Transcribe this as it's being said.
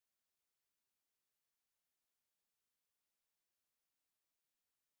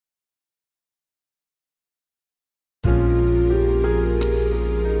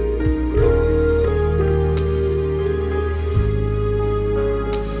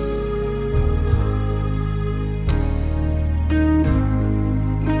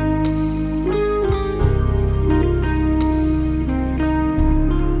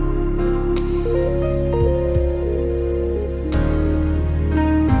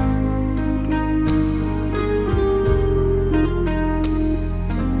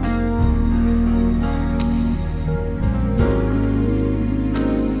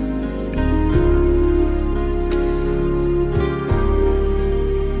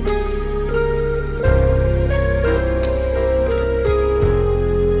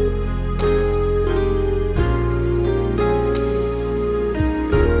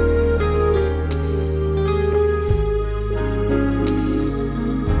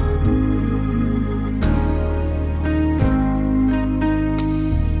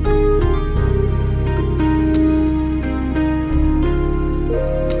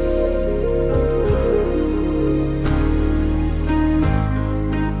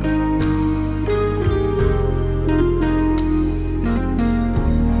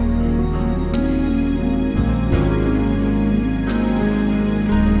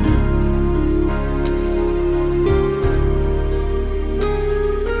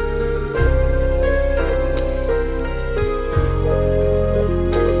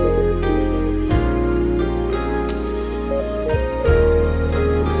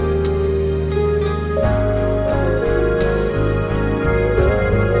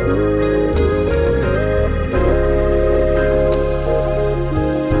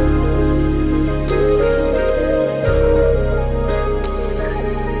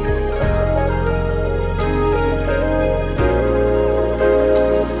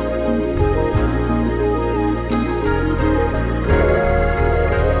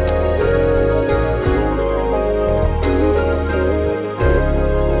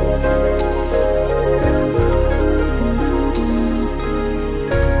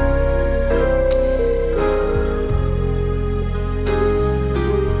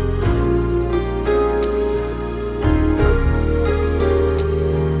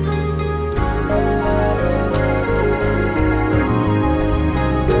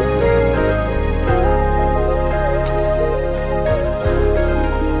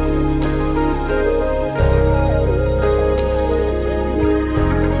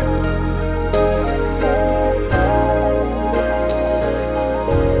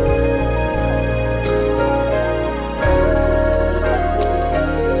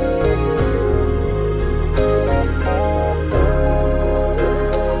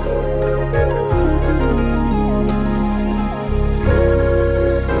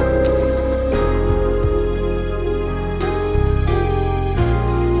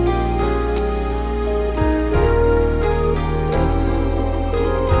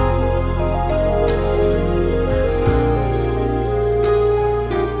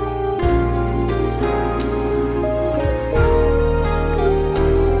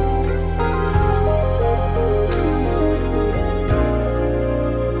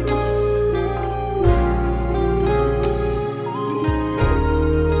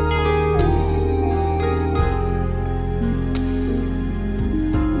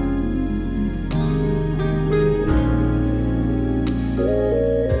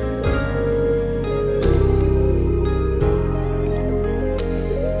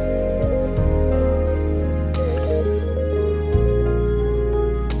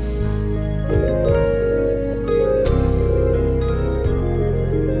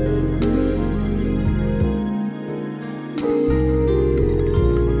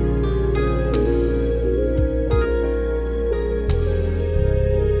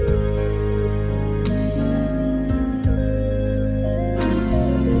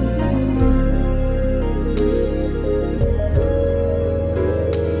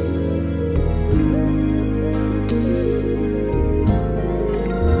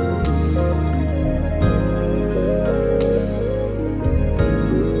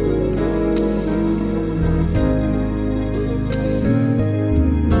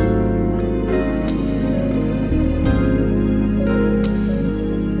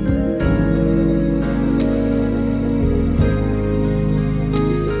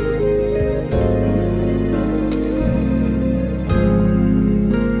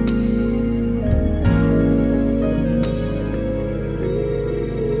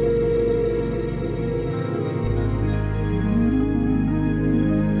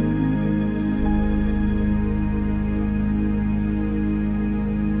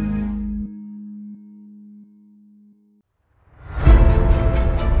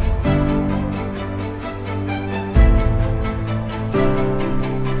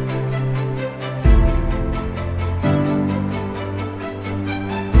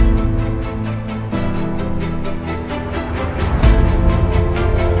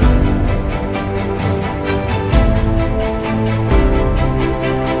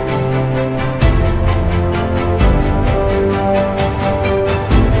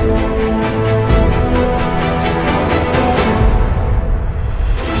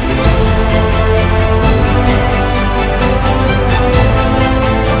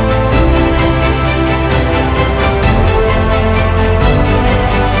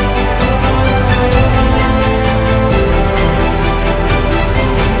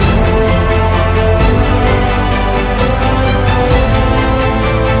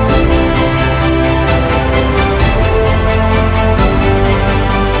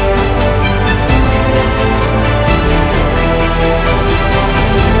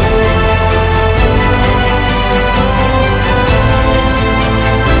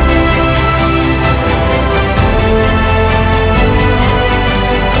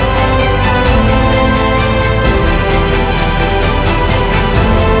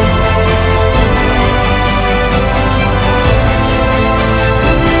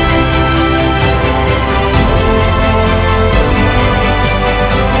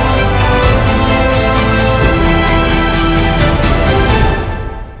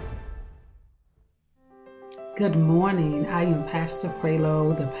Good morning. I am Pastor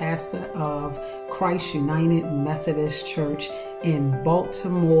Prelo, the pastor of Christ United Methodist Church in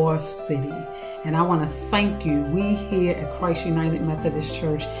Baltimore City. And I want to thank you. We here at Christ United Methodist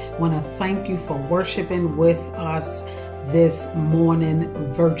Church want to thank you for worshiping with us this morning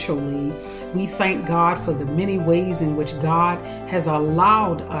virtually. We thank God for the many ways in which God has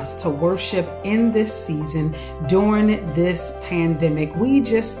allowed us to worship in this season during this pandemic. We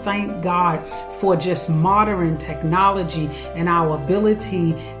just thank God for just modern technology and our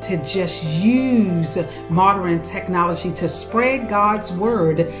ability to just use modern technology to spread God's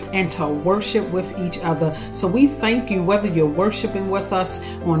word and to worship with each other. So we thank you, whether you're worshiping with us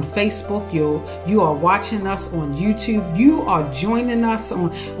on Facebook, you are watching us on YouTube, you are joining us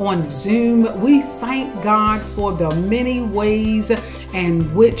on Zoom. We thank God for the many ways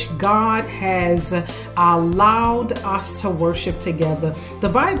in which God has allowed us to worship together. The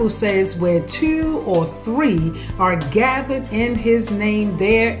Bible says where two or three are gathered in his name,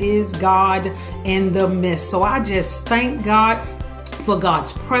 there is God in the midst. So I just thank God for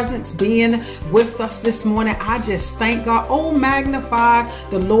God's presence being with us this morning. I just thank God. Oh, magnify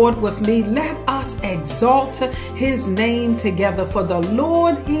the Lord with me. Let us exalt his name together. For the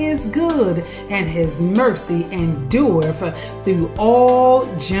Lord is good and his mercy endureth through all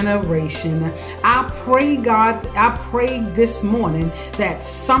generation. I pray, God, I pray this morning that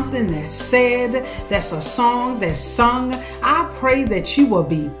something that's said, that's a song that's sung, I pray that you will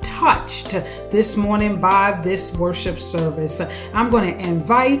be touched this morning by this worship service. I'm going to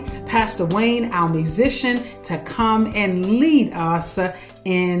invite Pastor Wayne, our musician, to come and lead us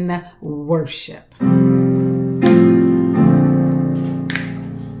in worship.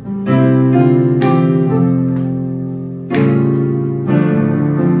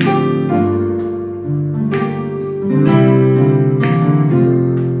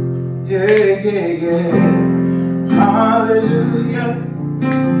 Hallelujah,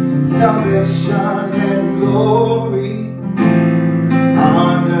 salvation and glory,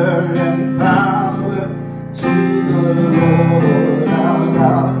 honor and power to the Lord our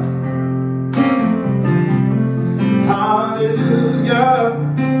God. Hallelujah,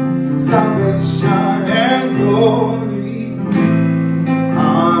 salvation and glory,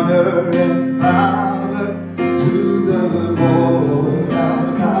 honor and power to the Lord our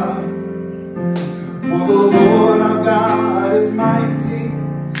God. For the Lord our God is mighty.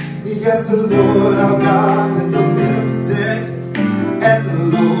 Yes, the Lord our God is omnipotent. And the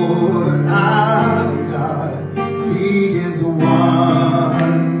Lord our God, he is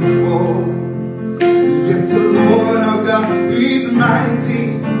wonderful. Yes, the Lord our God, he's mighty.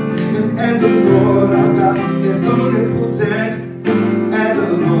 And the Lord our God is omnipotent. And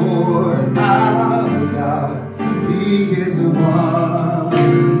the Lord our God, he is wonderful.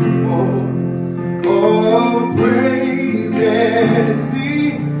 Oh, praises be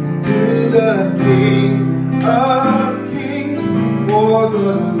to the King of Kings. For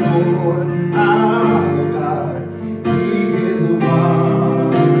the Lord our God, he is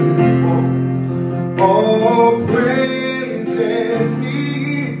wonderful. Oh, praises be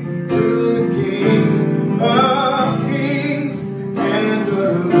to the King of Kings and the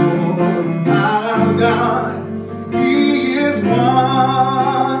Lord our God, he is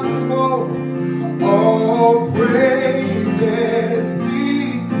wonderful. Oh, praises be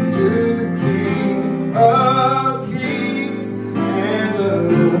to the King of Kings and the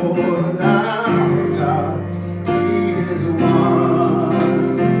Lord our God, he is one.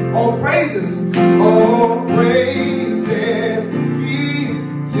 All praises be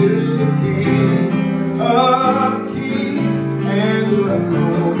to the King of Kings and the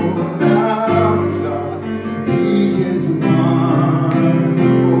Lord our God, he is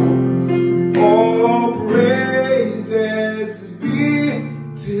wonderful. All praises be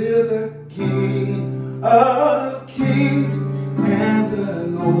to the King of Kings and the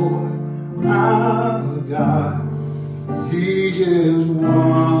Lord our God, he is wonderful.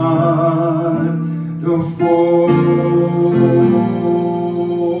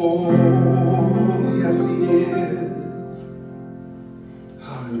 Yes, he is.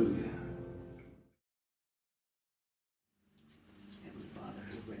 Hallelujah.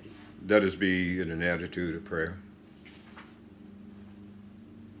 Let us be in an attitude of prayer.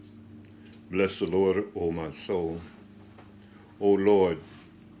 Bless the Lord, O my soul. O Lord,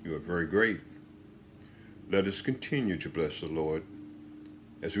 you are very great. Let us continue to bless the Lord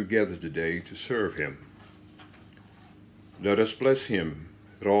as we gather today to serve him. Let us bless him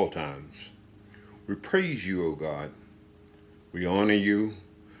at all times. We praise you, O God. We honor you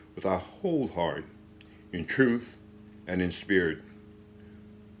with our whole heart, in truth and in spirit.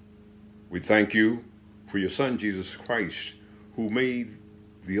 We thank you for your Son, Jesus Christ, who made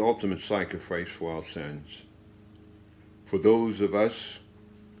the ultimate sacrifice for our sins. For those of us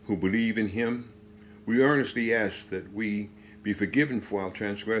who believe in him, we earnestly ask that we be forgiven for our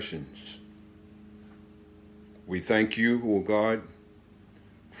transgressions. We thank you, O God,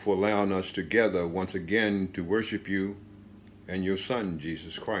 for allowing us to gather once again to worship you and your Son,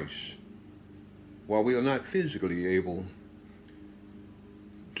 Jesus Christ. While we are not physically able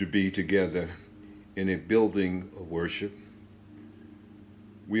to be together in a building of worship,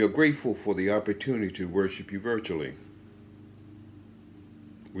 we are grateful for the opportunity to worship you virtually.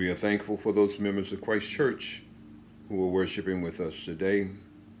 We are thankful for those members of Christ Church who are worshiping with us today,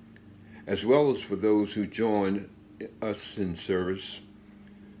 as well as for those who join us in service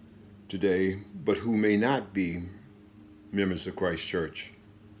today, but who may not be members of Christ Church.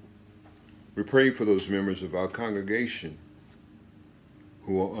 We pray for those members of our congregation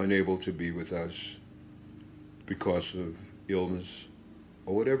who are unable to be with us because of illness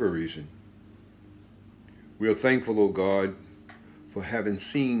or whatever reason. We are thankful, O God, for having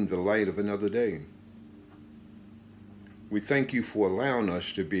seen the light of another day. We thank you for allowing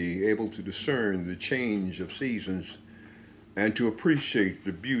us to be able to discern the change of seasons and to appreciate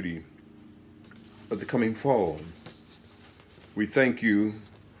the beauty of the coming fall. We thank you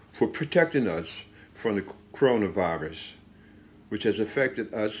for protecting us from the coronavirus, which has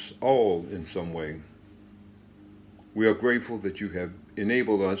affected us all in some way. We are grateful that you have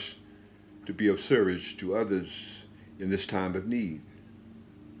enabled us to be of service to others in this time of need.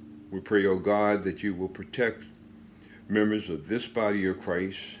 We pray, O God, that you will protect members of this body of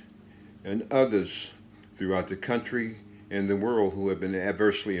Christ and others throughout the country and the world who have been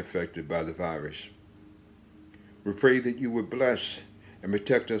adversely affected by the virus. We pray that you would bless and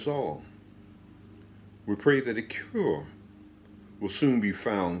protect us all. We pray that a cure will soon be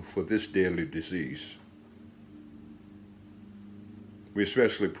found for this deadly disease. We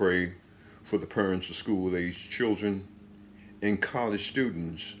especially pray for the parents of school-aged children and college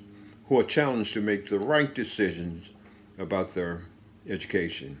students who are challenged to make the right decisions about their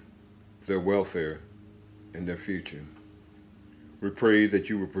education, their welfare, and their future. We pray that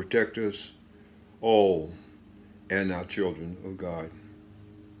you will protect us all and our children, O God.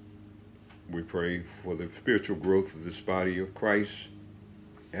 We pray for the spiritual growth of this body of Christ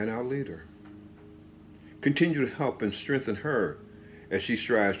and our leader. Continue to help and strengthen her as she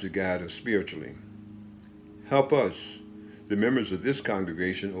strives to guide us spiritually. Help us, the members of this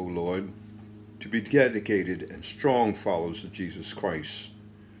congregation, O Lord, to be dedicated and strong followers of Jesus Christ.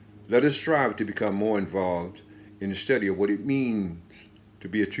 Let us strive to become more involved in the study of what it means to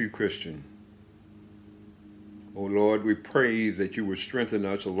be a true Christian. O Lord, we pray that you will strengthen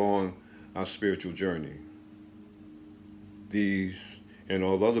us along our spiritual journey. These and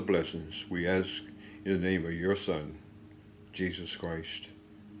all other blessings we ask in the name of your Son, Jesus Christ.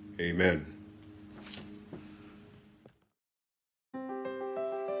 Amen.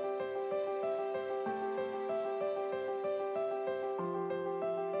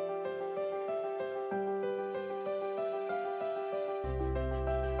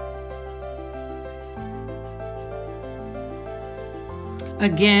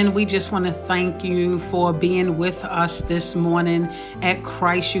 Again, we just want to thank you for being with us this morning at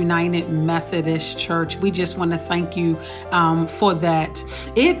Christ United Methodist Church. We just want to thank you for that.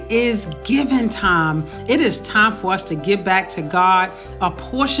 It is giving time. It is time for us to give back to God a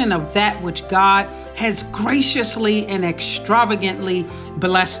portion of that which God has graciously and extravagantly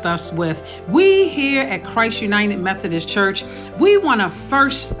blessed us with. We here at Christ United Methodist Church, we want to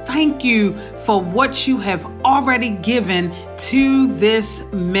first thank you for what you have already given to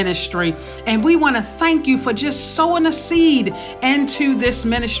this ministry. And we want to thank you for just sowing a seed into this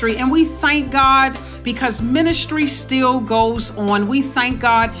ministry. And we thank God because ministry still goes on. We thank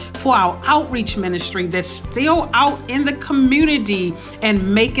God for our outreach ministry that's still out in the community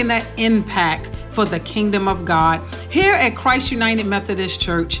and making that impact for the kingdom of God. Here at Christ United Methodist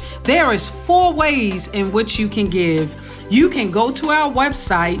Church, there is 4 ways in which you can give. You can go to our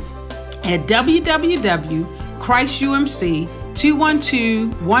website at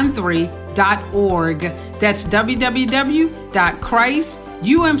www.christumc21213.org. That's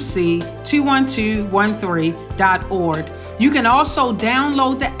www.christumc21213.org. You can also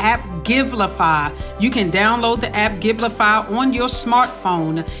download the app Givelify. You can download the app Givelify on your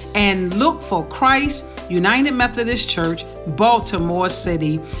smartphone and look for Christ United Methodist Church, Baltimore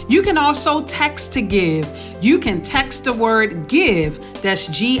City. You can also text to give. You can text the word GIVE, that's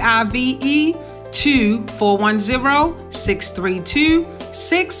GIVE, to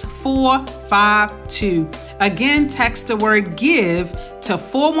 410-632-6452. Again, text the word GIVE to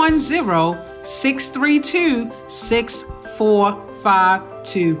 410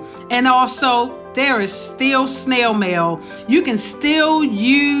 632-6452. And also, there is still snail mail. You can still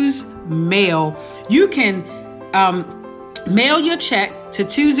use mail. You can mail your check to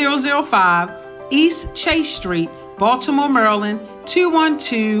 2005 East Chase Street, Baltimore, Maryland,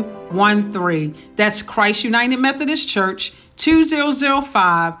 21213. That's Christ United Methodist Church,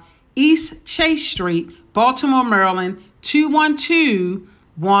 2005 East Chase Street, Baltimore, Maryland,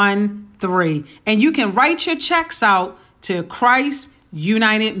 21213. And you can write your checks out to Christ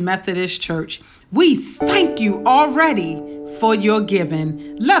United Methodist Church. We thank you already for your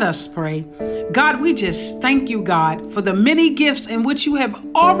giving. Let us pray. God, we just thank you, God, for the many gifts in which you have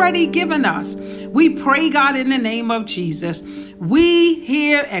already given us. We pray, God, in the name of Jesus, we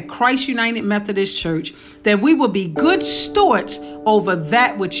here at Christ United Methodist Church, that we will be good stewards over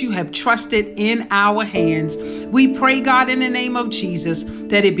that which you have trusted in our hands. We pray, God, in the name of Jesus,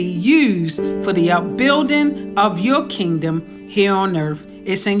 that it be used for the upbuilding of your kingdom here on earth.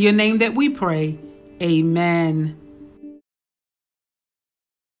 It's in your name that we pray. Amen.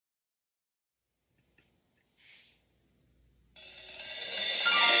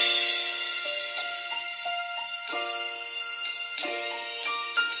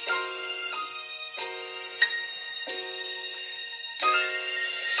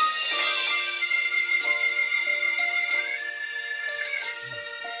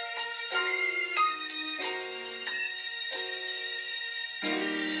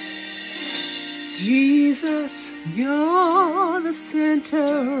 Jesus, you're the center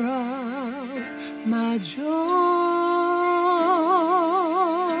of my joy.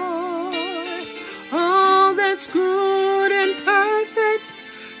 All that's good and perfect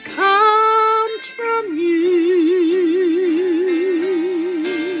comes from you.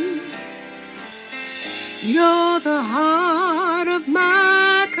 You're the heart of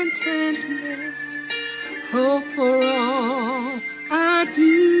my contentment, hope for all I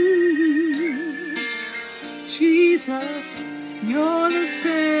do. Jesus, you're the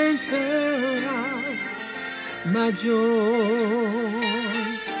center of my joy.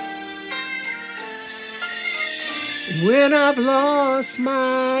 When I've lost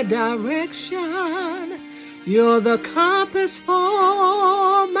my direction, you're the compass for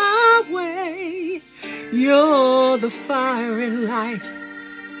my way. You're the fire and light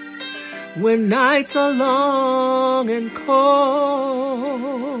when nights are long and cold.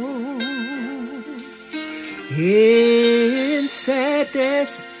 In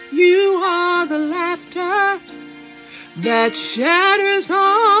sadness, you are the laughter that shatters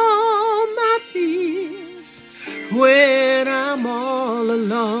all my fears. When I'm all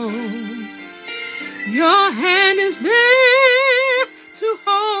alone, your hand is there to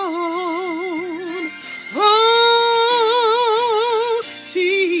hold. Oh,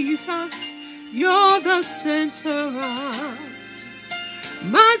 Jesus, you're the center of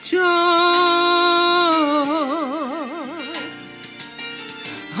my joy.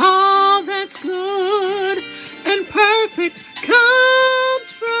 All that's good and perfect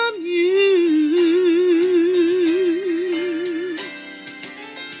comes from you.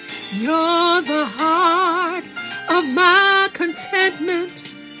 You're the heart of my contentment,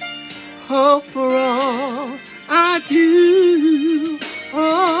 hope for all I do.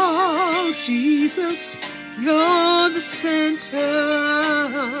 Oh, Jesus, you're the center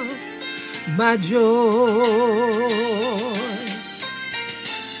of my joy.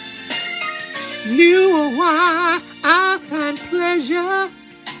 You are why I find pleasure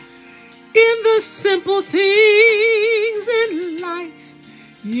in the simple things in life.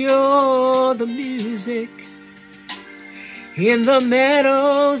 You're the music in the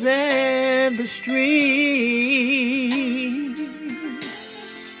meadows and the streams.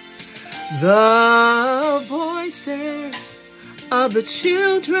 The voices of the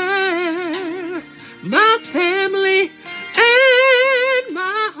children, my family, and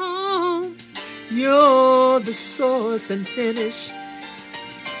my home. You're the source and finish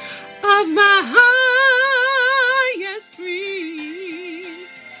of my highest dream.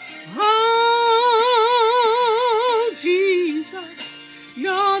 Oh, Jesus,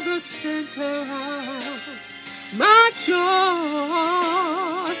 you're the center of my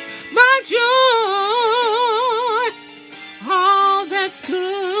joy, my joy. All that's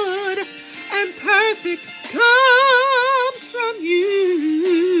good and perfect comes from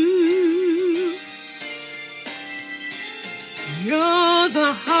you. You're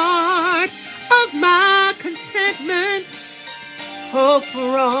the heart of my contentment, hope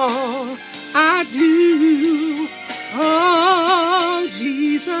for all I do. Oh,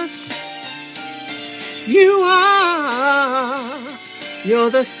 Jesus,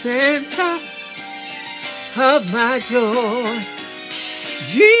 you're the center of my joy.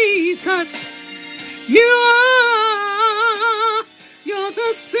 Jesus, you're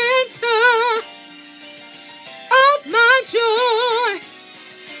the center of my joy.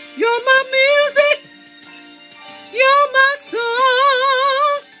 You're my music, you're my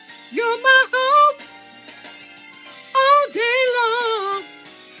song, you're my hope all day long.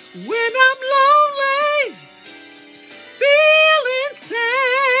 When I'm lonely, feeling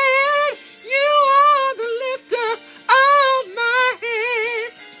sad, you are the lifter of my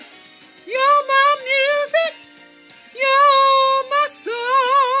head. You're my music, you're my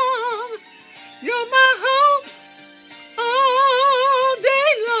song, you're my hope all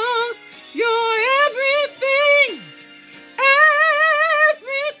day long. You're everything,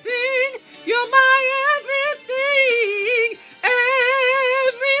 everything. You're my everything,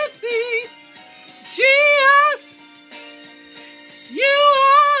 everything. Jesus, you're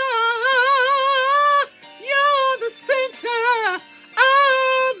the center of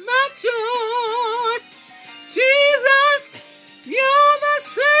my joy. Jesus, you're the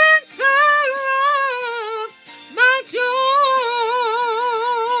center of my joy.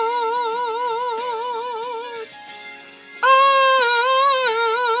 Oh,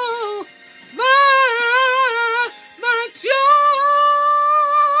 my joy.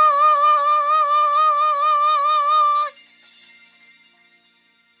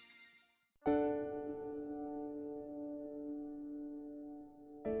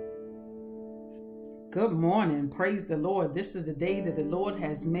 Good morning. Praise the Lord. This is the day that the Lord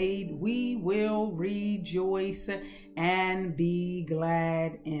has made. We will rejoice and be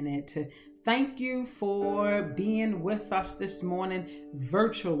glad in it. Thank you for being with us this morning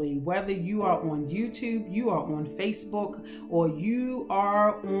virtually, whether you are on YouTube, you are on Facebook, or you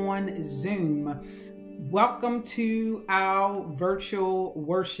are on Zoom. Welcome to our virtual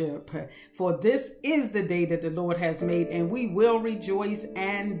worship. For this is the day that the Lord has made, and we will rejoice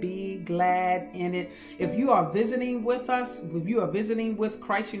and be glad in it. If you are visiting with us, if you are visiting with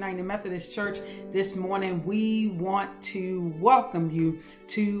Christ United Methodist Church this morning, we want to welcome you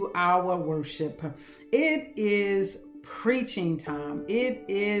to our worship. It is preaching time. It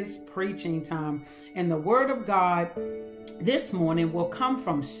is preaching time. And the Word of God this morning will come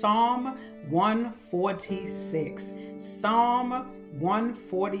from Psalm 146. Psalm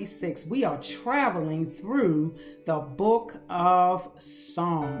 146. We are traveling through the book of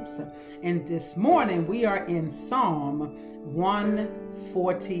Psalms. And this morning we are in Psalm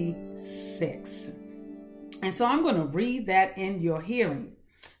 146. And so I'm going to read that in your hearing.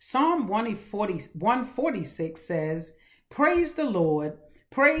 Psalm 146 says, "Praise the Lord,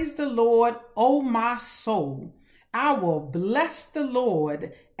 O my soul. I will bless the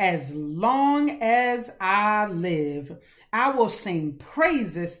Lord as long as I live. I will sing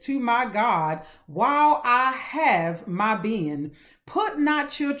praises to my God while I have my being. Put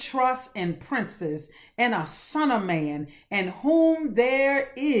not your trust in princes, in a son of man, in whom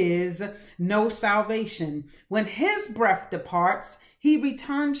there is no salvation. When his breath departs, he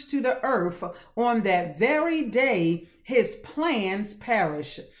returns to the earth. On that very day, his plans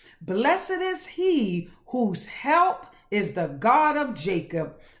perish. Blessed is he whose help is the God of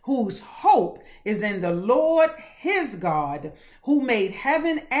Jacob, whose hope is in the Lord his God, who made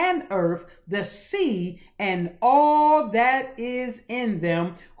heaven and earth, the sea, and all that is in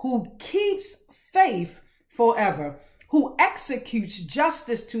them, who keeps faith forever, who executes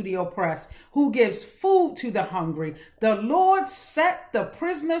justice to the oppressed, who gives food to the hungry. The Lord set the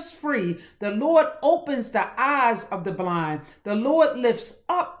prisoners free. The Lord opens the eyes of the blind. The Lord lifts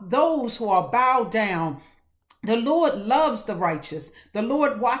up those who are bowed down. The Lord loves the righteous. The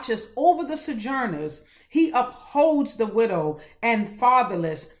Lord watches over the sojourners. He upholds the widow and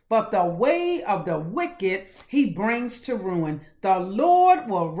fatherless, but the way of the wicked he brings to ruin. The Lord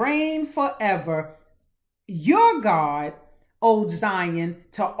will reign forever. Your God, O Zion,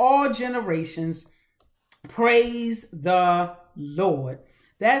 to all generations. Praise the Lord."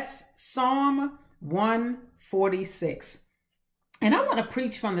 That's Psalm 146. And I want to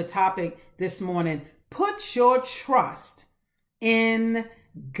preach from the topic this morning. Put your trust in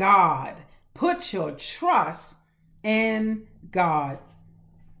God. Put your trust in God.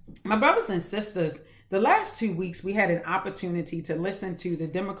 My brothers and sisters, the last 2 weeks, we had an opportunity to listen to the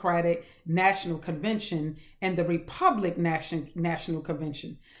Democratic National Convention and the Republican National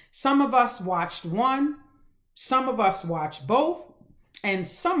Convention. Some of us watched one, some of us watched both, and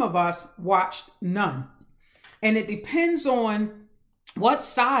some of us watched none. And it depends on what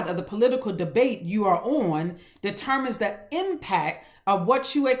side of the political debate you are on determines the impact of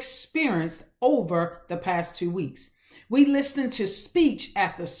what you experienced over the past 2 weeks. We listened to speech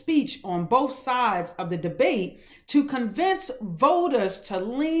after speech on both sides of the debate to convince voters to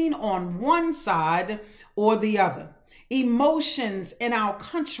lean on one side or the other. Emotions in our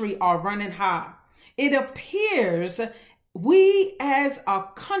country are running high. It appears we as a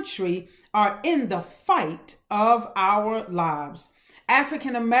country are in the fight of our lives.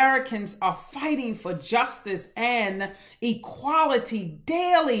 African Americans are fighting for justice and equality,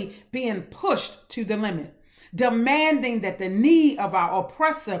 daily being pushed to the limit, demanding that the knee of our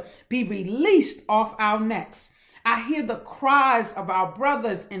oppressor be released off our necks. I hear the cries of our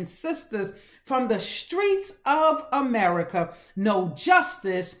brothers and sisters from the streets of America. No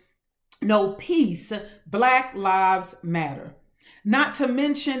justice, no peace. Black lives matter. Not to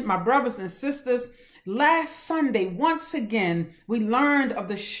mention, my brothers and sisters, last Sunday, once again, we learned of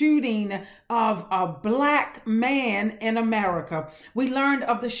the shooting of a black man in America. We learned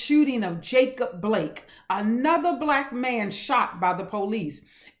of the shooting of Jacob Blake, another black man shot by the police.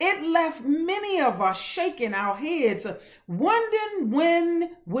 It left many of us shaking our heads, wondering,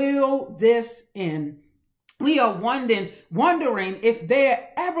 when will this end? We are wondering if there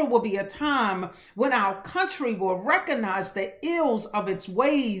ever will be a time when our country will recognize the ills of its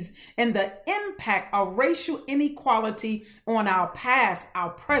ways and the impact of racial inequality on our past, our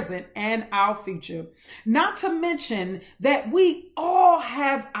present, and our future. Not to mention that we all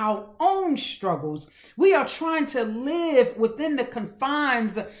have our own struggles. We are trying to live within the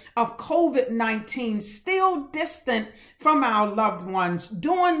confines of COVID-19, still distant from our loved ones,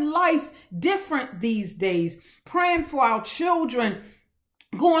 doing life different these days, praying for our children,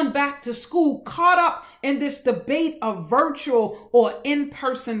 going back to school, caught up in this debate of virtual or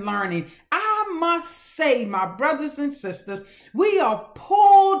in-person learning. I must say, my brothers and sisters, we are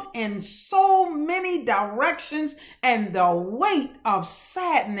pulled in so many directions, and the weight of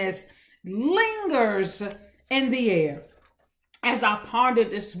sadness lingers in the air. As I pondered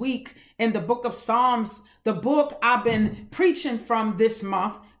this week in the book of Psalms, the book I've been preaching from this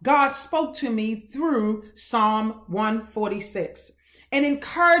month, God spoke to me through Psalm 146. An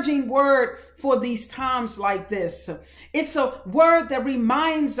encouraging word for these times like this. It's a word that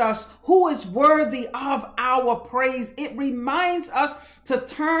reminds us who is worthy of our praise. It reminds us to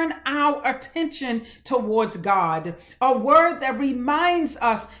turn our attention towards God. A word that reminds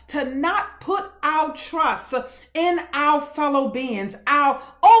us to not put our trust in our fellow beings. Our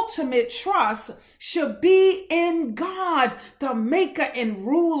ultimate trust should be in God, the maker and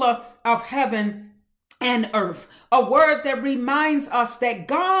ruler of heaven and earth. A word that reminds us that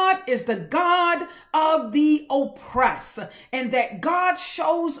God is the God of the oppressed, and that God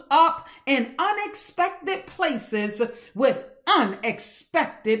shows up in unexpected places with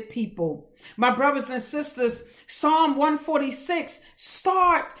unexpected people. My brothers and sisters, Psalm 146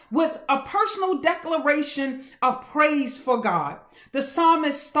 start with a personal declaration of praise for God. The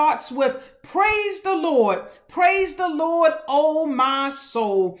psalmist starts with, praise the Lord, O my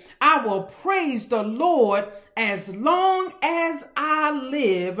soul. I will praise the Lord as long as I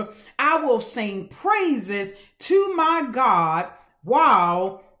live. I will sing praises to my God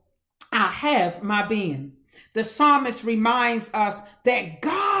while I have my being. The psalmist reminds us that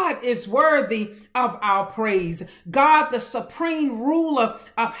God is worthy of our praise. God, the supreme ruler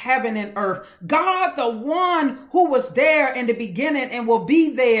of heaven and earth. God, the one who was there in the beginning and will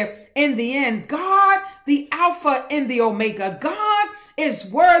be there in the end. God, the Alpha and the Omega. God is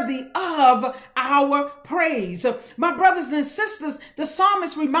worthy of our praise. My brothers and sisters, the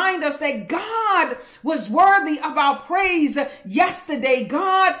psalmist reminds us that God was worthy of our praise yesterday.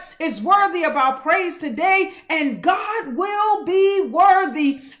 God is worthy of our praise today, and God will be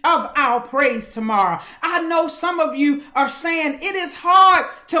worthy of our praise tomorrow. I know some of you are saying it is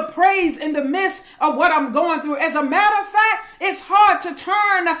hard to praise in the midst of what I'm going through. As a matter of fact, it's hard to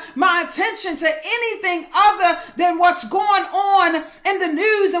turn my attention to anything other than what's going on in the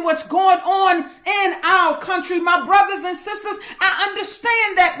news and what's going on in our country. My brothers and sisters, I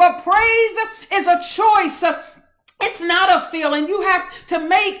understand that, but praise is a choice. It's not a feeling. You have to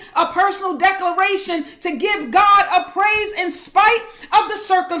make a personal declaration to give God a praise in spite of the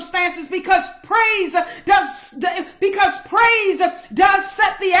circumstances, because praise does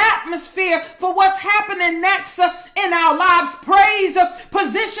set the atmosphere for what's happening next in our lives. Praise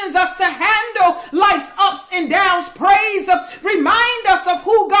positions us to handle life's ups and downs. Praise remind us of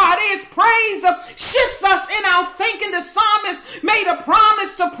who God is. Praise shifts us in our thinking. The psalmist made a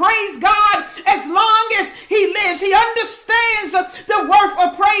promise to praise God as long as he lives. He understands the worth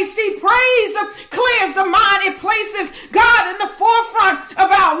of praise. See, praise clears the mind. It places God in the forefront of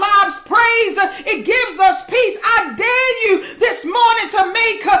our lives. Praise, it gives us peace. I dare you this morning to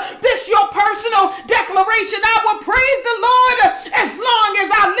make this this your personal declaration. I will praise the Lord as long as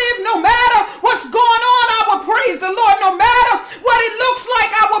I live. No matter what's going on, I will praise the Lord. No matter what it looks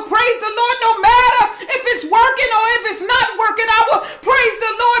like, I will praise the Lord. No matter if it's working or if it's not working, I will praise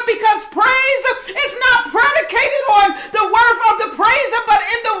the Lord, because praise is not predicated on the worth of the praiser, but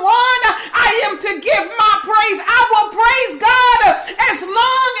in the one I am to give my praise. I will praise God as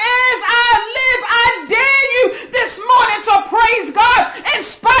long as I live. I dare you this morning to praise God in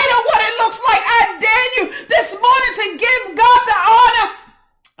spite of what it looks like. I dare you this morning to give God the honor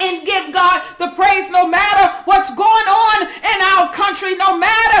and give God the praise, no matter what's going on in our country, no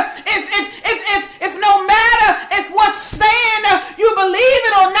matter no matter if what's saying you believe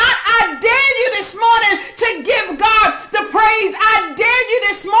it or not. I dare you this morning to give God the praise. I dare you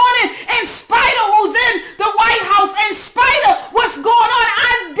this morning, in spite of who's in the White House, in spite of what's going on,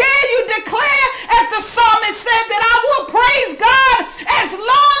 I dare you declare, as the psalmist said, that I will praise God as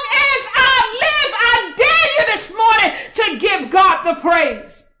long as I live. I dare you this morning to give God the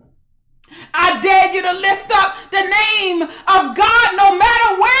praise. I dare you to lift up the name of God no matter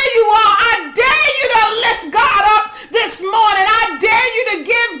where you are. I dare you to lift God up this morning. I dare you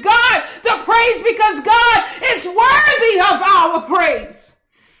to give God the praise, because God is worthy of our praise.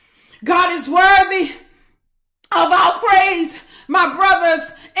 God is worthy of our praise. My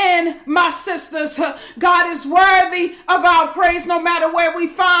brothers and my sisters, God is worthy of our praise no matter where we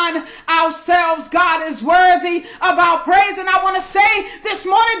find ourselves. God is worthy of our praise. And I want to say this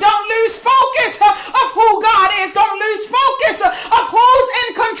morning, don't lose focus of who God is. Don't lose focus of who's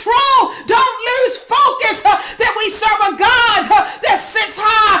in control. Don't lose focus that we serve a God that sits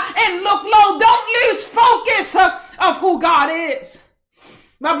high and look low. Don't lose focus of who God is.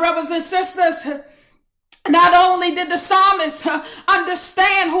 My brothers and sisters, not only did the psalmist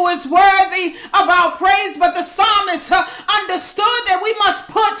understand who is worthy of our praise, but the psalmist understood that we must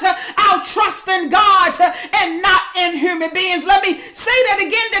put our trust in God and not in human beings. Let me say that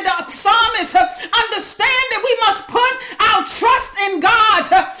again, that the psalmist understand that we must put our trust in God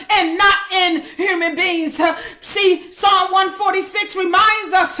and not in human beings. See, Psalm 146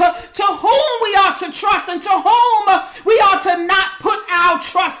 reminds us to whom we are to trust and to whom we are to not put our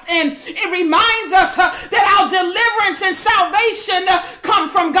trust in. It reminds us that our deliverance and salvation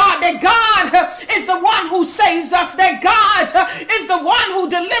come from God, that God is the one who saves us, that God is the one who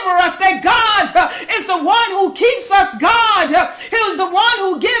delivers us, that God is the one who keeps us, God is the one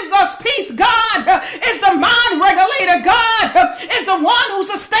who gives us peace, God is the mind regulator, God is the one who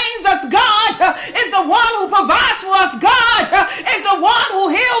sustains us, God is the one who provides for us, God is the one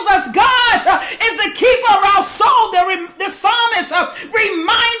who heals us, God is the keeper of our soul. The psalmist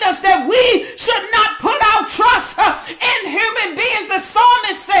reminds us that we should not put our trust in human beings. The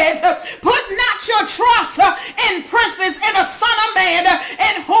psalmist said, put not your trust in princes and a son of man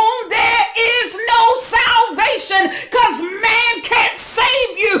in whom there is no salvation, because man can't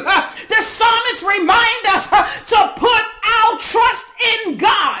save you. The psalmist reminds us to put our trust in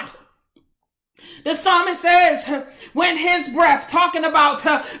God. The psalmist says, when his breath, talking about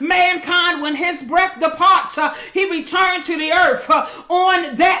mankind, when his breath departs, he returned to the earth.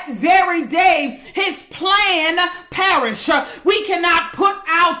 On that very day, his plan perish. We cannot put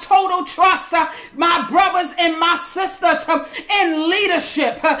our total trust, my brothers and my sisters, in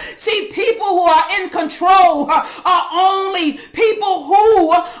leadership. See, people who are in control are only people who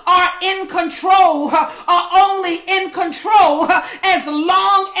are in control, are only in control as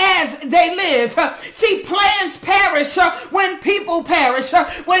long as they live. See, plans perish when people perish.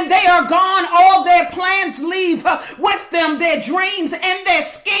 When they are gone, all their plans leave with them. Their dreams and their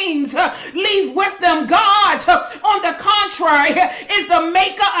schemes leave with them. God, on the contrary, is the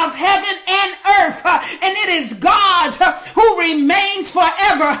maker of heaven and earth, and it is God who remains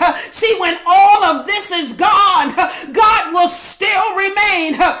forever. See, when all of this is gone, God will still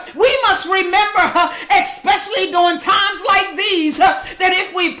remain. We must remember, especially during times like these, that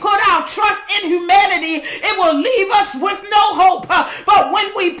if we put our trust in humanity, it will leave us with no hope. But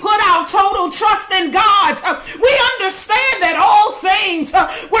when we put our total trust in God, we understand that all things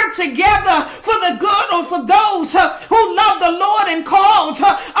work together for the good, or for those who love the Lord and called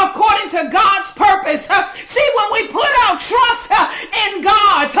according to God's purpose. See, when we put our trust in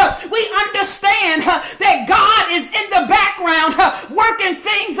God, we understand that God is in the background working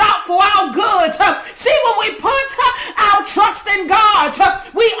things out for our good. See, when we put our trust in God,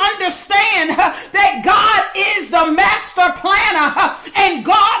 we understand that God is the master planner, and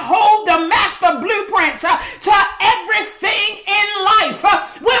God holds the master blueprint to everything in life.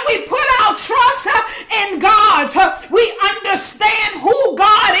 When we put our trust in God, we understand who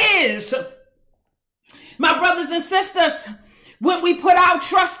God is. My brothers and sisters, when we put our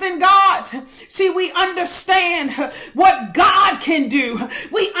trust in God, see, we understand what God can do.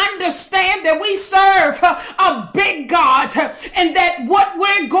 We understand that we serve a big God and that what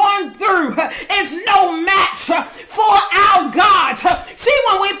we're going through is no match for our God. See,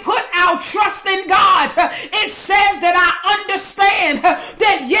 when we put our trust in God, it says that I understand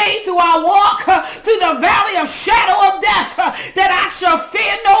that yea, though I walk through the valley of shadow of death, that I shall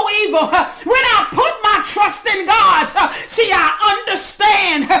fear no evil. When I put my trust in God, see, I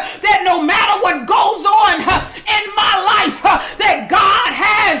understand that no matter what goes on in my life, that God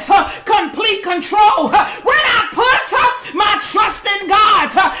has complete control. When I put my trust in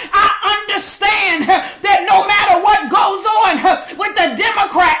God, I understand that no matter what goes on with the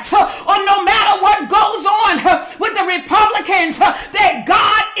Democrats, or no matter what goes on with the Republicans, that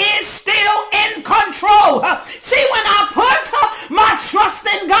God is still in control. See, when I put my trust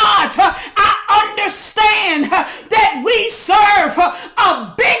in God, I understand that we serve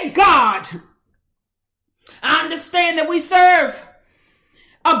a big God. I understand that we serve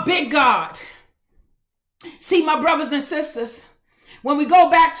a big God. See, my brothers and sisters, when we go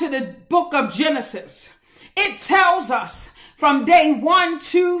back to the book of Genesis, it tells us from day 1,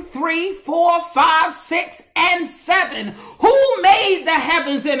 2, 3, 4, 5, 6, and 7, who made the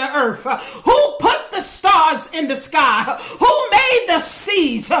heavens and the earth, who put the stars in the sky, who made the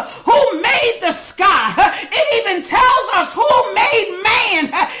seas, who made the sky. It even tells us who made man.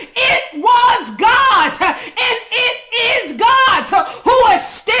 It was God, and it is God who is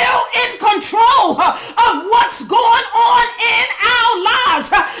still in control of what's going on in our lives.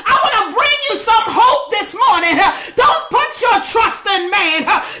 I want to bring you some hope this morning. Don't put your trust in man.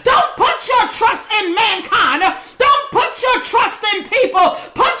 Don't put your trust in mankind. Don't put your trust in people.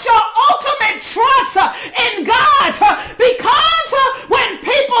 Put your ultimate trust in God, because when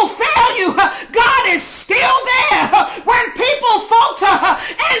people fail you, God is still there. When people falter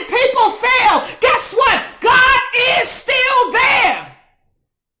and people fail, guess what? God is still there.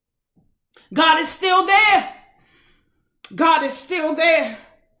 God is still there. God is still there.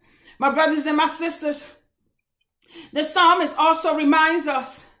 My brothers and my sisters, the psalmist also reminds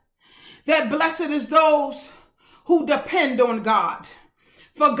us that blessed is those who depend on God,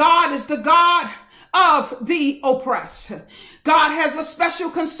 for God is the God of the oppressed. God has a special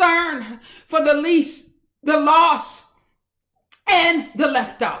concern for the least, the lost, and the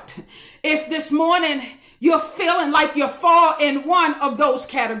left out. If this morning you're feeling like you fall in one of those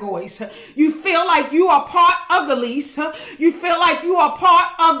categories, you feel like you are part of the least, you feel like you are part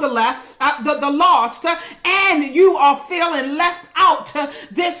of the left, the lost, and you are feeling left out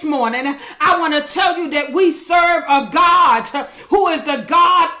this morning, I want to tell you that we serve a God who is the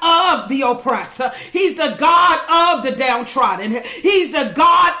God of the oppressed. He's the God of the downtrodden. He's the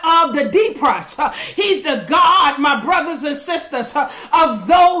God of the depressed. He's the God, my brothers and sisters, of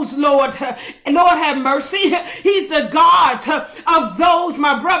those, Lord have mercy. He's the God of those,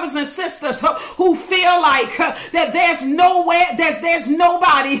 my brothers and sisters, who feel like that there's nowhere, there's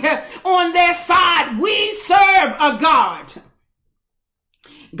nobody on their side. We serve a God.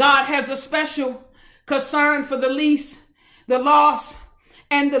 God has a special concern for the least, the lost,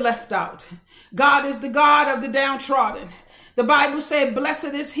 and the left out. God is the God of the downtrodden. The Bible said,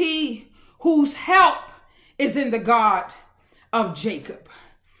 blessed is he whose help is in the God of Jacob.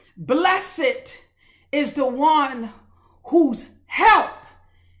 Blessed is the one whose help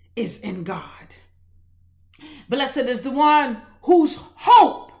is in God. Blessed is the one whose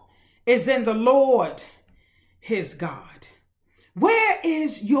hope is in the Lord, his God. Where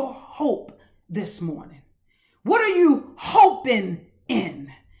is your hope this morning? What are you hoping in?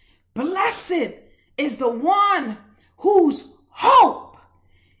 Blessed is the one whose hope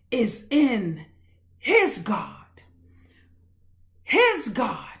is in his God. His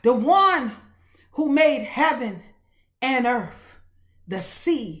God, the one who made heaven and earth, the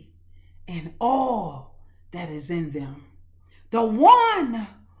sea, and all that is in them. The one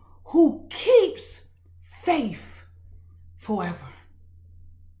who keeps faith forever,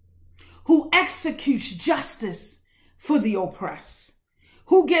 who executes justice for the oppressed,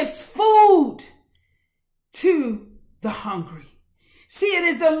 who gives food to the hungry. See, it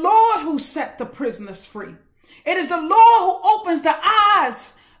is the Lord who set the prisoners free. It is the Lord who opens the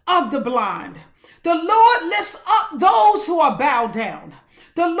eyes of the blind. The Lord lifts up those who are bowed down.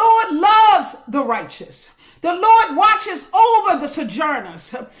 The Lord loves the righteous. The Lord watches over the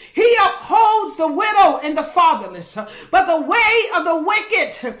sojourners. He upholds the widow and the fatherless. But the way of the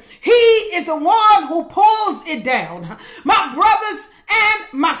wicked, he is the one who pulls it down. My brothers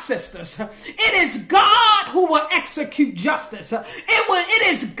and my sisters, it is God who will execute justice. It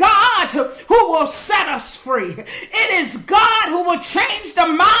is God who will set us free. It is God who will change the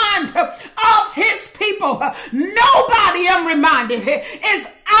mind of his people. Nobody, I'm reminded, is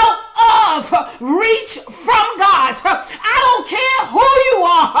out of reach from God. I don't care who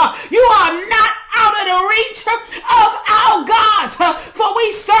you are not out of the reach of our God, for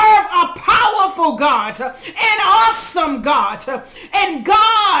we serve a powerful God, an awesome God, and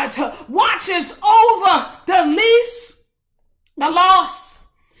God watches over the least, the lost,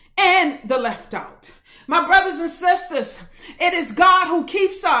 and the left out. My brothers and sisters, it is God who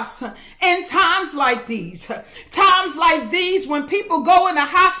keeps us in times like these when people go in the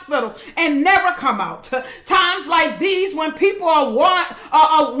hospital and never come out. Times like these when people are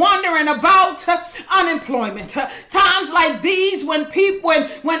wondering about unemployment. Times like these when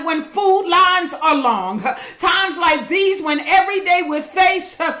when food lines are long. Times like these when every day we're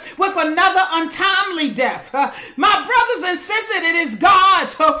faced with another untimely death. My brothers and sisters, it is God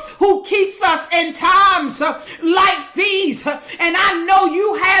who keeps us in times like these. And I know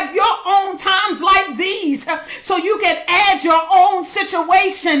you have your own times like these, so you can add your own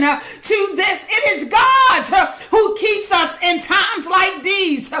situation to this. It is God who keeps us in times like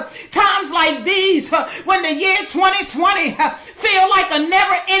these. Times like these when the year 2020 feel like a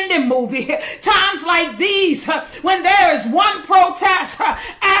never-ending movie. Times like these when there is one protest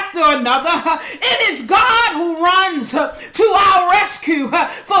after another. It is God who runs to our rescue,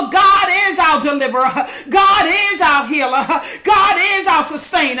 for God is our deliverer. God is our healer. God is our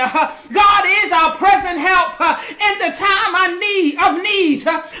sustainer. God is our present help in the time of need.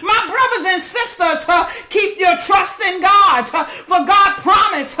 My brothers and sisters, keep your trust in God, for God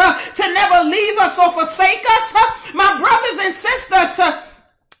promised to never leave us or forsake us. My brothers and sisters,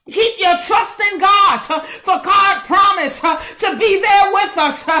 keep your trust in God, for God promised to be there with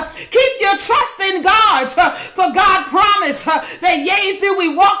us. Keep your trust in God, for God promised that yea, though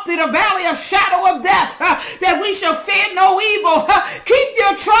we walk through the valley of shadow of death, that we shall fear no evil. Keep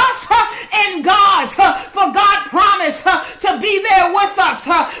your trust in God, for God promised to be there with us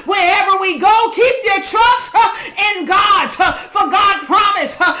wherever we go. Keep your trust in God, for God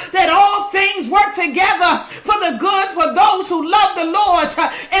promised that all things work together for the good for those who love the Lord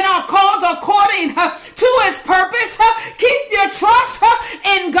and are called according to his purpose. Keep your trust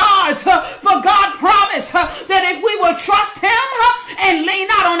in God, for God promised that if we will trust him and lean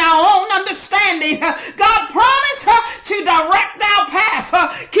not on our own understanding, God promised to direct our path.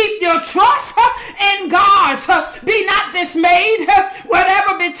 Keep your trust in God. Be not dismayed.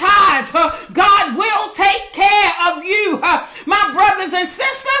 Whatever betides, God will take care of you. My brothers and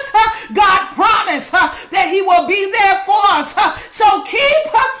sisters, God promised that he will be there for us. So keep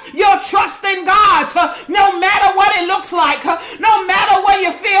your trust in God, no matter what it looks like, no matter what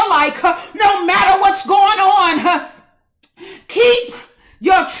you feel like, no matter what's going on. Keep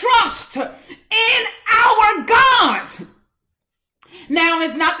your trust in our God. Now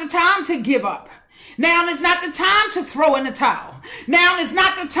is not the time to give up. Now is not the time to throw in the towel. Now is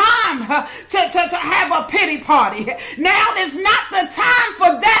not the time to have a pity party. Now is not the time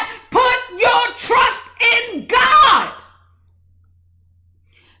for that. Put your trust in God.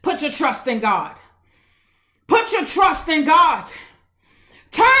 Put your trust in God. Put your trust in God.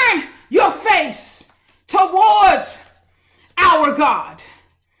 Turn your face towards our God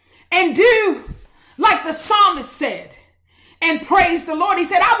and do like the psalmist said and praise the Lord. He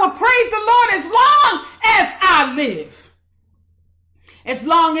said, I will praise the Lord as long as I live. As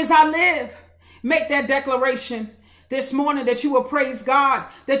long as I live. Make that declaration this morning that you will praise God,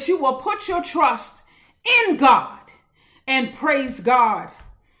 that you will put your trust in God and praise God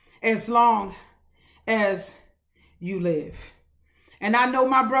as long as you live. And I know,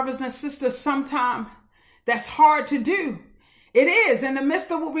 my brothers and sisters, sometimes that's hard to do. It is in the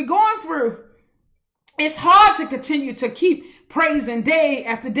midst of what we're going through. It's hard to continue to keep praising day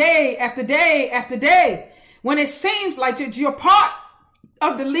after day after day after day when it seems like you're part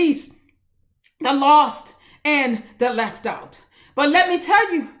of the least, the lost, and the left out. But let me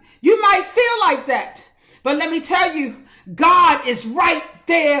tell you, you might feel like that. But let me tell you, God is right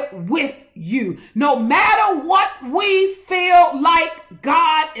there with you. No matter what we feel like,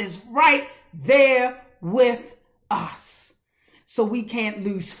 God is right there with us. So we can't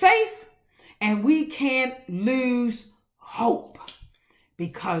lose faith and we can't lose hope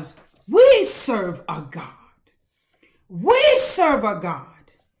because we serve a God. We serve a God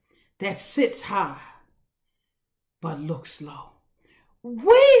that sits high but looks low.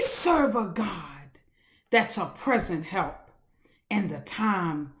 We serve a God that's a present help in the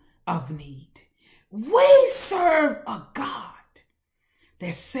time of need. We serve a God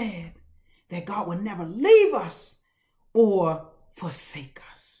that said that God would never leave us or forsake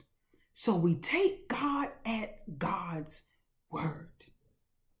us. So we take God at God's word.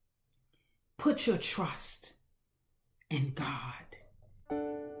 Put your trust in God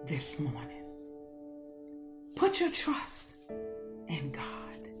this morning. Put your trust in God.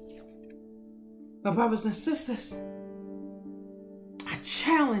 My brothers and sisters, I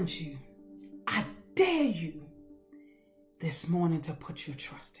challenge you, I dare you this morning to put your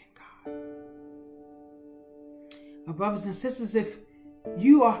trust in God. My brothers and sisters, if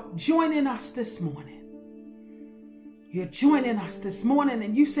you are joining us this morning, you're joining us this morning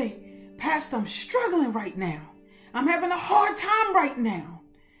and you say, Pastor, I'm struggling right now. I'm having a hard time right now.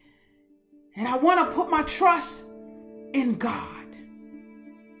 And I want to put my trust in God.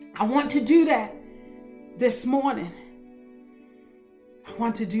 I want to do that this morning. I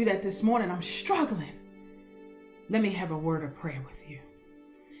want to do that this morning. I'm struggling. Let me have a word of prayer with you.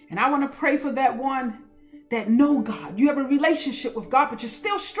 And I want to pray for that one that know God. You have a relationship with God, but you're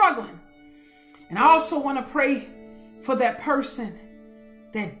still struggling. And I also want to pray for that person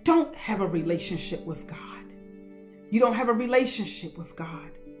that don't have a relationship with God. You don't have a relationship with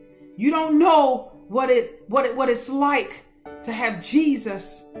God. You don't know what it's like to have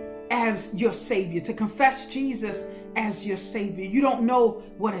Jesus as your Savior, to confess Jesus as your Savior. You don't know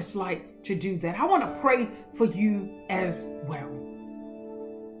what it's like to do that. I want to pray for you as well.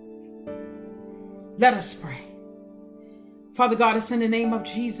 Let us pray. Father God, it's in the name of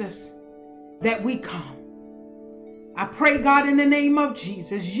Jesus that we come. I pray, God, in the name of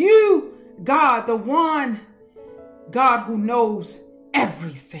Jesus, you, God, the one, God, who knows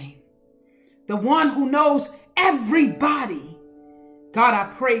everything, the one who knows everybody. God, I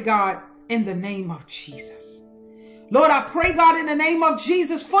pray, God, in the name of Jesus. Lord, I pray, God, in the name of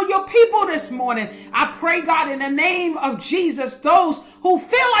Jesus for your people this morning. I pray, God, in the name of Jesus, those who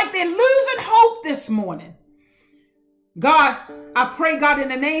feel like they're losing hope this morning. God, I pray, God, in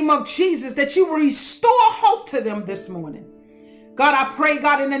the name of Jesus, that you will restore hope to them this morning. God, I pray,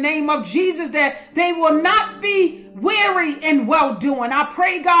 God, in the name of Jesus, that they will not be weary in well-doing. I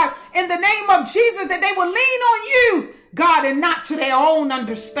pray, God, in the name of Jesus, that they will lean on you, God, and not to their own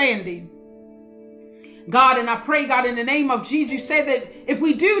understanding. God, and I pray, God, in the name of Jesus, you say that if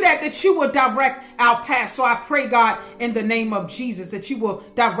we do that, that you will direct our path. So I pray, God, in the name of Jesus, that you will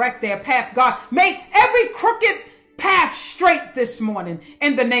direct their path. God, make every crooked path straight this morning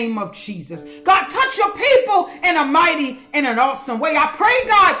in the name of Jesus. God, touch your people in a mighty and an awesome way. I pray,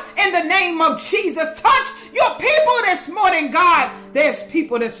 God, in the name of Jesus, touch your people this morning, God. There's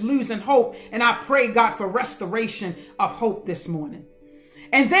people that's losing hope, and I pray, God, for restoration of hope this morning.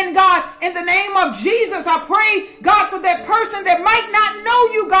 And then, God, in the name of Jesus, I pray, God, for that person that might not know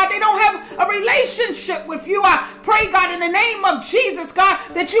you, God. They don't have a relationship with you. I pray, God, in the name of Jesus, God,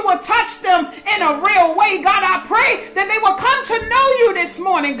 that you will touch them in a real way. God, I pray that they will come to know you this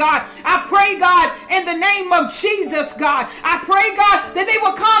morning, God. I pray, God, in the name of Jesus, God. I pray, God, that they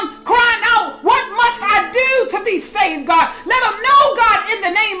will come crying out, what must I do to be saved, God? Let them know, God, in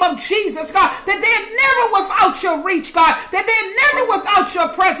the name of Jesus, God, that they're never without your reach, God, that they're never without your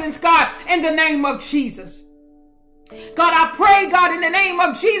presence, God, in the name of Jesus. God, I pray, God, in the name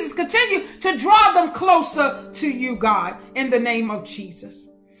of Jesus, continue to draw them closer to you, God, in the name of Jesus.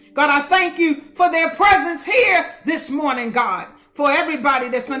 God, I thank you for their presence here this morning, God, for everybody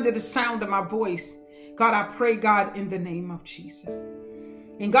that's under the sound of my voice. God, I pray, God, in the name of Jesus.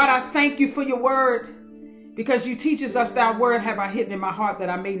 And God, I thank you for your word, because you teaches us that word have I hidden in my heart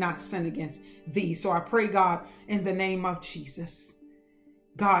that I may not sin against thee. So I pray, God, in the name of Jesus,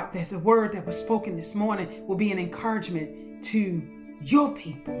 God, that the word that was spoken this morning will be an encouragement to your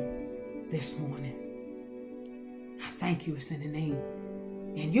people this morning. I thank you. It's in the name,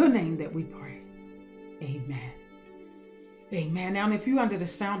 in your name that we pray. Amen. Amen. Now, if you're under the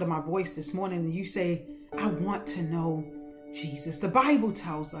sound of my voice this morning and you say, I want to know Jesus, the Bible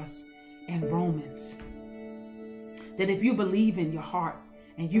tells us in Romans that if you believe in your heart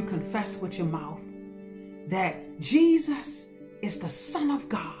and you confess with your mouth that Jesus is the Son of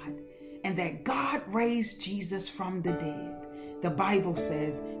God and that God raised Jesus from the dead, the Bible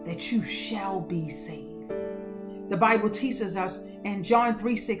says that you shall be saved. The Bible teaches us in John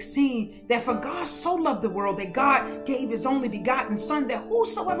 3:16 that for God so loved the world that God gave his only begotten Son, that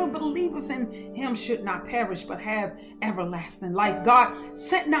whosoever believeth in him should not perish but have everlasting life. God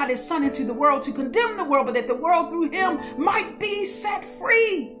sent not his Son into the world to condemn the world, but that the world through him might be set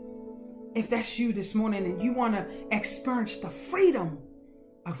free. if that's you this morning and you want to experience the freedom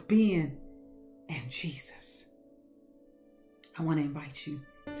of being in Jesus, I want to invite you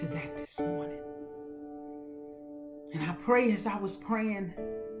to that this morning. And I pray as I was praying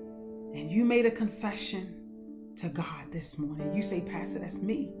and you made a confession to God this morning. You say, Pastor, that's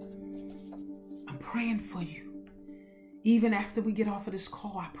me. I'm praying for you. Even after we get off of this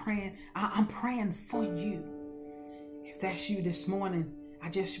call, I'm praying for you. If that's you this morning, I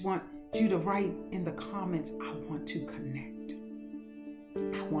just want you to write in the comments, I want to connect.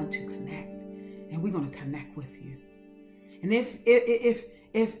 I want to connect. And we're going to connect with you. And if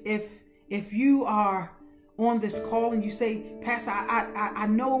you are on this call and you say, Pastor, I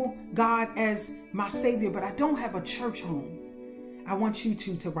know God as my Savior, but I don't have a church home, I want you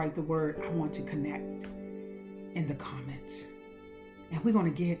to write the word, I want to connect, in the comments. And we're going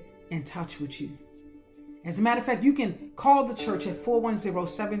to get in touch with you. As a matter of fact, you can call the church at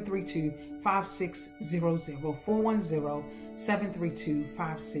 410-732-5600,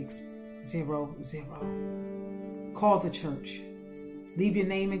 410-732-5600. Call the church. Leave your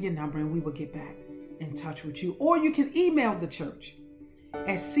name and your number and we will get back in touch with you. Or you can email the church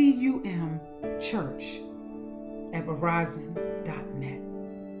at cumchurch@verizon.net.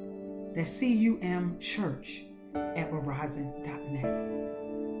 That's cumchurch@verizon.net.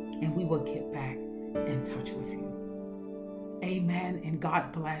 And we will get back in touch with you. Amen. And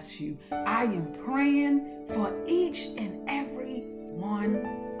God bless you. I am praying for each and every one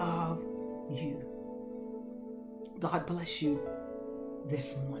of you. God bless you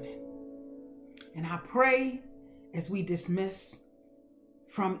this morning. And I pray as we dismiss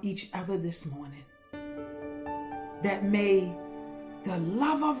from each other this morning that may the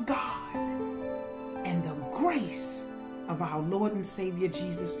love of God and the grace of our Lord and Savior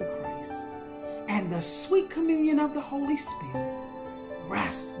Jesus the Christ and the sweet communion of the Holy Spirit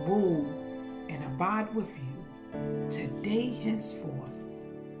rest, rule, and abide with you today, henceforth,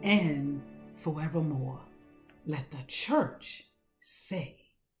 and forevermore. Let the church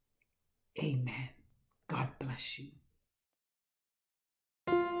say, Amen. God bless you.